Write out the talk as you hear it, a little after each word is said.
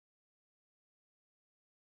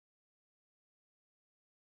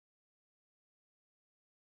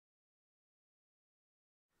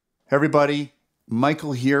Everybody,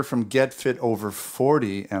 Michael here from Get Fit Over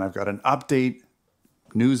 40, and I've got an update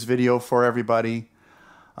news video for everybody.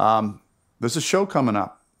 There's a show coming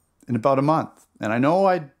up in about a month, and I know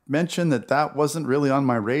I mentioned that wasn't really on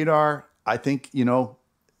my radar. I think,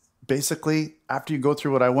 basically after you go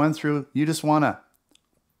through what I went through, you just want to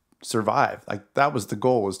survive. Like that was the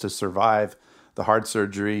goal, was to survive the heart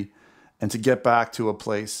surgery and to get back to a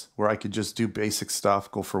place where I could just do basic stuff,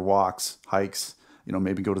 go for walks, hikes,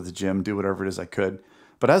 maybe go to the gym, do whatever it is I could.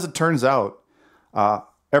 But as it turns out,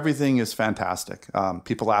 everything is fantastic.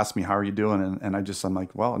 People ask me, how are you doing? And I'm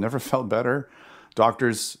like, well, I never felt better.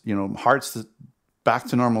 Doctors, heart's back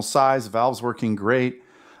to normal size, valves working great.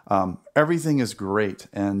 Everything is great.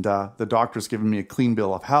 And the doctor's given me a clean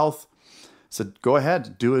bill of health. Said, go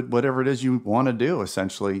ahead, do it, whatever it is you want to do,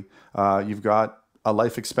 essentially. You've got a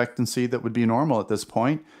life expectancy that would be normal at this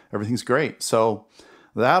point. Everything's great. So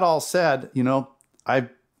that all said,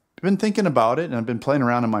 I've been thinking about it and I've been playing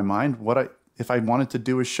around in my mind if I wanted to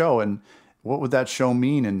do a show, and what would that show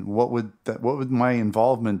mean, and what would my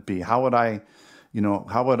involvement be? How would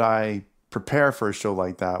I prepare for a show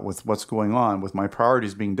like that with what's going on, with my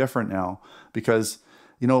priorities being different now? Because,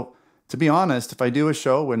 to be honest, if I do a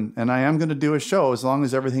show, and I am going to do a show, as long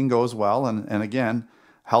as everything goes well, and again,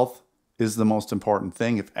 health is the most important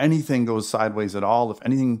thing. If anything goes sideways at all, if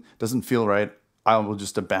anything doesn't feel right, I will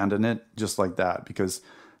just abandon it just like that, because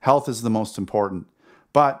health is the most important.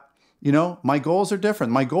 But, my goals are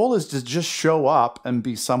different. My goal is to just show up and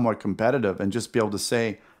be somewhat competitive and just be able to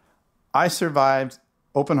say, I survived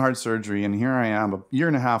open heart surgery, and here I am a year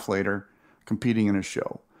and a half later competing in a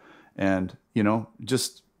show. And,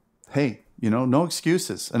 just, hey, no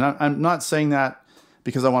excuses. And I'm not saying that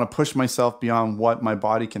because I want to push myself beyond what my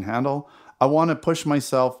body can handle. I want to push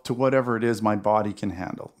myself to whatever it is my body can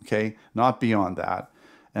handle, okay? Not beyond that.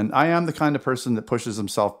 And I am the kind of person that pushes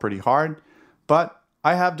himself pretty hard, but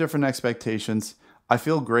I have different expectations. I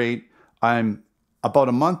feel great. I'm about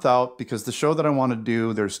a month out because the show that I want to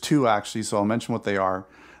do, there's two actually, so I'll mention what they are.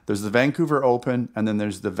 There's the Vancouver Open, and then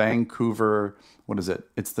there's the Vancouver, what is it?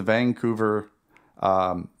 It's the Vancouver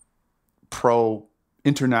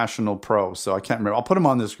International Pro. So I can't remember. I'll put them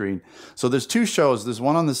on the screen. So there's two shows. There's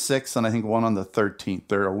one on the 6th and I think one on the 13th.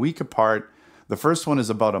 They're a week apart. The first one is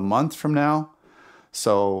about a month from now.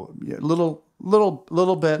 So yeah,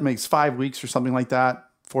 little bit, makes 5 weeks or something like that,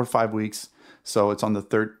 4 or 5 weeks. So it's on the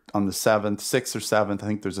 7th, 6th or 7th. I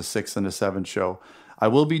think there's a 6th and a 7th show. I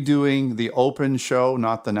will be doing the open show,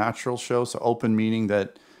 not the natural show. So open meaning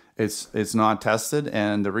that it's not tested.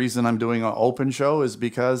 And the reason I'm doing an open show is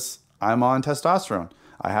because I'm on testosterone.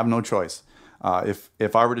 I have no choice.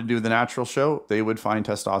 If I were to do the natural show, they would find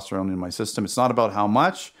testosterone in my system. It's not about how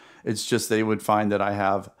much. It's just they would find that I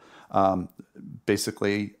have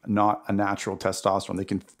basically not a natural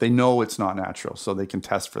testosterone. They know it's not natural, so they can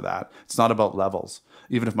test for that. It's not about levels.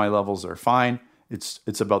 Even if my levels are fine,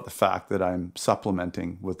 it's about the fact that I'm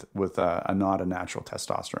supplementing with not a natural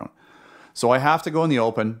testosterone. So I have to go in the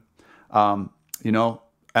open.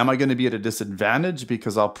 Am I going to be at a disadvantage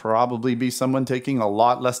because I'll probably be someone taking a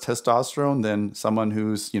lot less testosterone than someone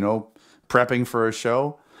who's, prepping for a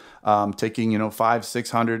show, taking,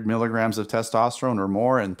 500-600 milligrams of testosterone or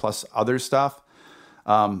more, and plus other stuff.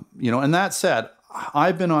 And that said,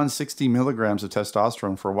 I've been on 60 milligrams of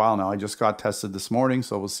testosterone for a while now. I just got tested this morning,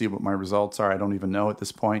 so we'll see what my results are. I don't even know at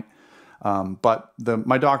this point. But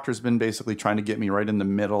my doctor's been basically trying to get me right in the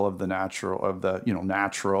middle of the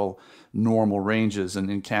natural normal ranges.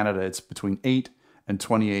 And in Canada, it's between 8 and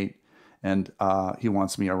 28. And he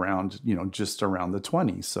wants me around, just around the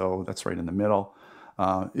 20. So that's right in the middle.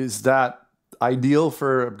 Is that ideal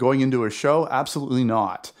for going into a show? Absolutely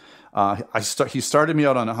not. He started me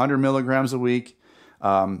out on 100 milligrams a week.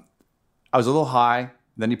 I was a little high.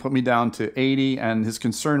 Then he put me down to 80. And his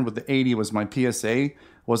concern with the 80 was my PSA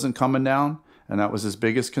wasn't coming down, and that was his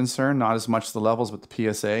biggest concern, not as much the levels, but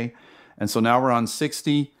the PSA. And so now we're on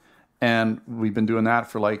 60, and we've been doing that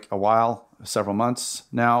for like a while, several months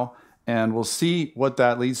now, and we'll see what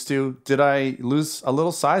that leads to. Did I lose a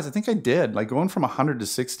little size? I think I did. Like going from 100 to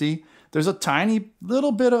 60, there's a tiny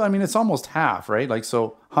little bit of, it's almost half, right? Like,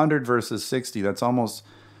 so 100 versus 60, that's almost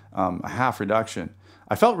a half reduction.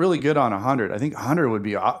 I felt really good on 100. I think 100 would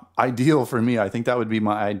be ideal for me. I think that would be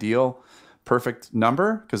my ideal perfect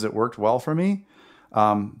number because it worked well for me.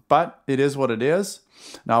 But it is what it is.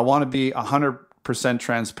 Now I want to be 100%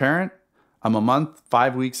 transparent. I'm a month,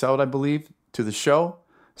 5 weeks out, I believe, to the show.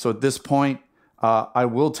 So at this point, I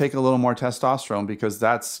will take a little more testosterone because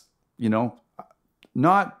that's,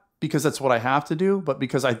 not because that's what I have to do, but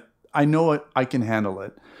because I know I can handle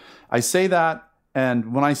it. I say that,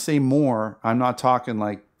 and when I say more, I'm not talking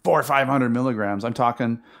like 400 or 500 milligrams. I'm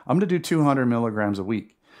talking, I'm going to do 200 milligrams a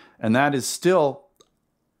week. And that is still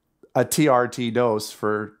a TRT dose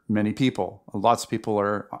for many people. Lots of people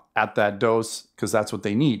are at that dose because that's what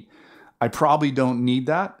they need. I probably don't need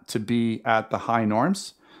that to be at the high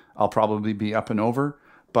norms. I'll probably be up and over,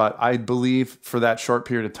 but I believe for that short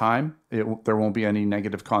period of time, there won't be any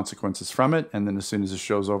negative consequences from it. And then as soon as the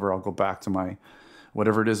show's over, I'll go back to my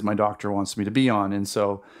whatever it is my doctor wants me to be on. And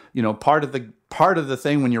so, you know, part of the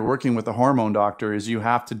thing when you're working with a hormone doctor is you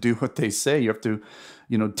have to do what they say. You have to,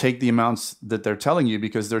 you know, take the amounts that they're telling you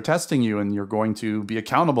because they're testing you and you're going to be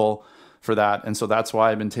accountable for that. And so that's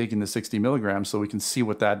why I've been taking the 60 milligrams so we can see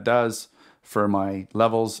what that does for my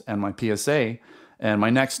levels and my PSA. And my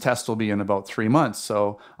next test will be in about 3 months.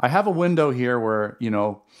 So I have a window here where, you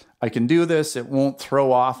know, I can do this. It won't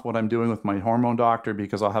throw off what I'm doing with my hormone doctor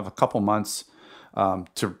because I'll have a couple months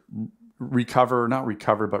to not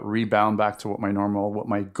recover, but rebound back to what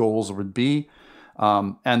my goals would be.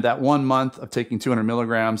 And that 1 month of taking 200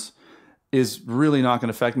 milligrams is really not going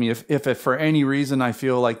to affect me. If for any reason I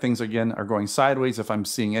feel like things again are going sideways, if I'm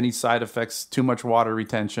seeing any side effects, too much water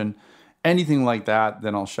retention, anything like that,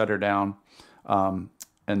 then I'll shut her down.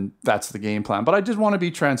 And that's the game plan. But I just want to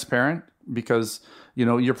be transparent because, you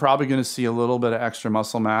know, you're probably going to see a little bit of extra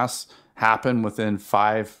muscle mass happen within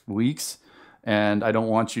 5 weeks. And I don't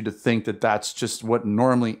want you to think that that's just what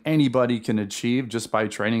normally anybody can achieve just by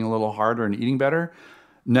training a little harder and eating better.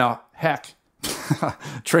 Now, heck,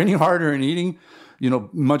 training harder and eating, you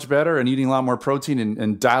know, much better and eating a lot more protein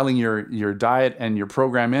and dialing your diet and your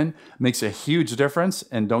program in makes a huge difference.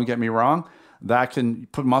 And don't get me wrong, that can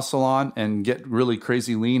put muscle on and get really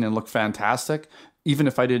crazy lean and look fantastic, even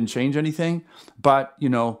if I didn't change anything. But, you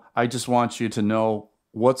know, I just want you to know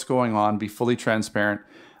what's going on, be fully transparent.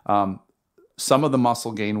 Some of the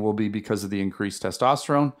muscle gain will be because of the increased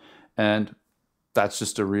testosterone, and that's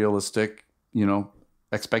just a realistic, you know,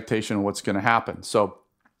 expectation of what's going to happen. So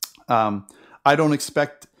I don't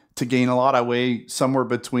expect to gain a lot. I weigh somewhere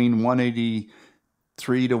between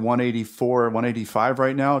 183 to 184, 185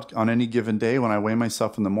 right now on any given day when I weigh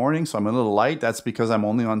myself in the morning. So I'm a little light. That's because I'm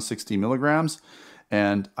only on 60 milligrams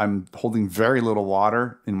and I'm holding very little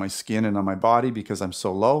water in my skin and on my body because I'm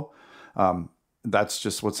so low. That's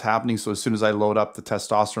just what's happening. So as soon as I load up the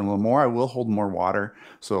testosterone a little more, I will hold more water.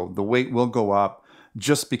 So the weight will go up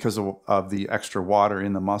just because of the extra water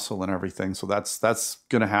in the muscle and everything. So that's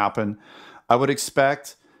going to happen. I would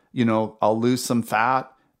expect, you know, I'll lose some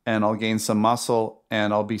fat and I'll gain some muscle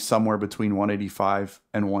and I'll be somewhere between 185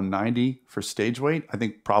 and 190 for stage weight. I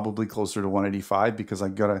think probably closer to 185 because I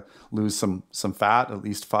got to lose some fat, at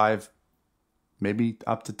least 5, maybe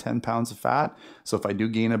up to 10 pounds of fat. So if I do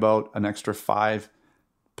gain about an extra 5,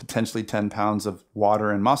 potentially 10 pounds of water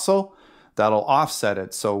and muscle, that'll offset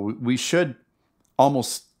it. So we should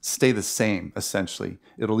almost stay the same, essentially.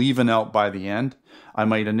 It'll even out by the end. I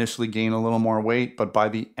might initially gain a little more weight, but by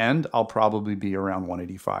the end, I'll probably be around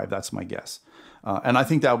 185. That's my guess. And I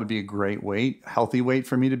think that would be a great weight, healthy weight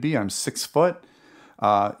for me to be. I'm 6 foot.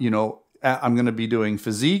 You know, I'm going to be doing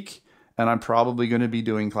physique. And I'm probably going to be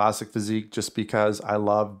doing classic physique just because I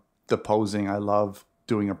love the posing. I love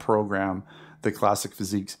doing a program, the classic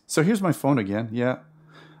physiques. So here's my phone again. Yeah.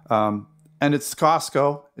 And it's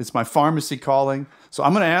Costco. It's my pharmacy calling. So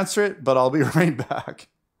I'm going to answer it, but I'll be right back.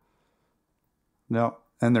 No,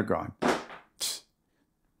 and they're gone.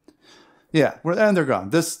 Yeah, and they're gone.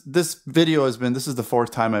 This video this is the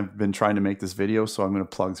 4th time I've been trying to make this video, so I'm going to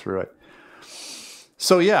plug through it.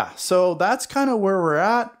 So yeah, so that's kind of where we're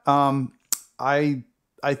at. I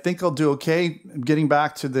think I'll do okay getting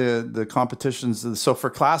back to the competitions. So for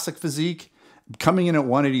classic physique, coming in at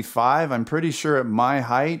 185, I'm pretty sure at my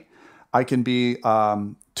height, I can be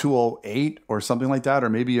 208 or something like that, or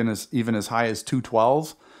maybe even as high as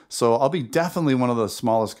 212. So I'll be definitely one of the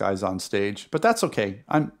smallest guys on stage, but that's okay.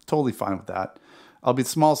 I'm totally fine with that. I'll be the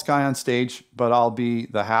smallest guy on stage, but I'll be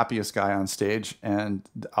the happiest guy on stage, and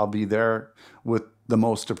I'll be there with the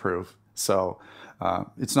most to prove. So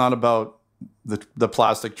it's not about the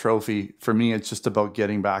plastic trophy. For me, it's just about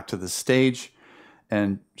getting back to the stage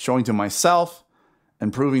and showing to myself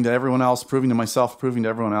and proving to everyone else, proving to myself, proving to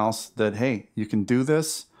everyone else that, hey, you can do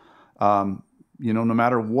this. You know, no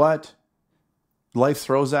matter what life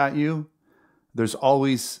throws at you, there's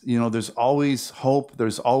always hope.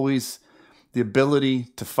 There's always the ability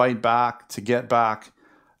to fight back, to get back.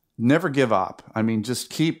 Never give up. I mean, just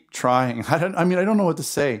keep trying. I don't know what to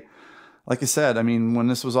say. Like I said, I mean, when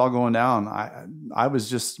this was all going down, I was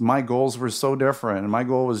just, my goals were so different, and my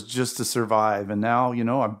goal was just to survive. And now, you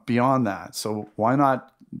know, I'm beyond that. So why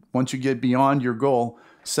not, once you get beyond your goal,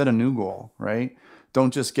 set a new goal, right?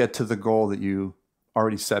 Don't just get to the goal that you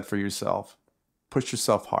already set for yourself. Push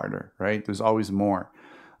yourself harder, right? There's always more.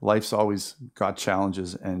 Life's always got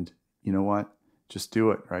challenges, and you know what? Just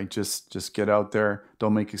do it, right? Just get out there.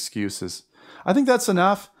 Don't make excuses. I think that's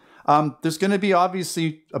enough. There's going to be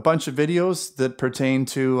obviously a bunch of videos that pertain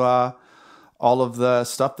to all of the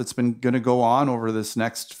stuff that's been going to go on over this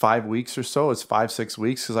next 5 weeks or so. It's 5-6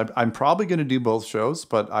 weeks, because I'm probably going to do both shows,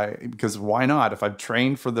 but because why not? If I've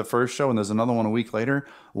trained for the first show and there's another one a week later,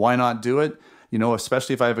 why not do it? You know,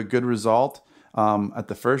 especially if I have a good result at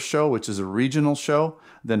the first show, which is a regional show.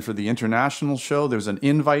 Then for the international show, there's an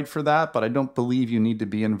invite for that, but I don't believe you need to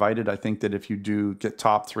be invited. I think that if you do get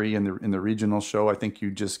top 3 in the regional show, I think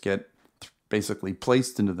you just get basically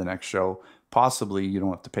placed into the next show. Possibly you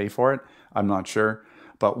don't have to pay for it. I'm not sure.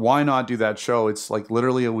 But why not do that show? It's like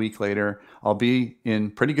literally a week later. I'll be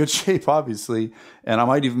in pretty good shape, obviously, and I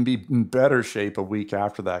might even be in better shape a week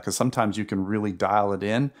after that, because sometimes you can really dial it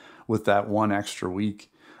in with that one extra week.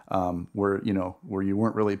 Where you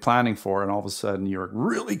weren't really planning for, and all of a sudden you're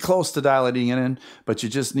really close to dialing it in, but you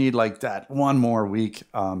just need like that one more week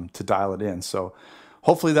to dial it in. So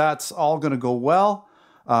hopefully that's all going to go well.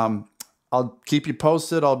 I'll keep you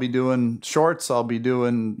posted. I'll be doing shorts. I'll be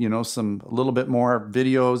doing, a little bit more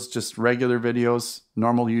videos, just regular videos,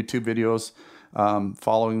 normal YouTube videos,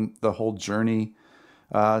 following the whole journey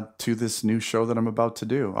to this new show that I'm about to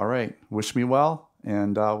do. All right. Wish me well.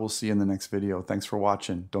 And we'll see you in the next video. Thanks for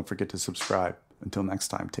watching. Don't forget to subscribe. Until next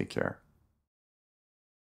time, take care.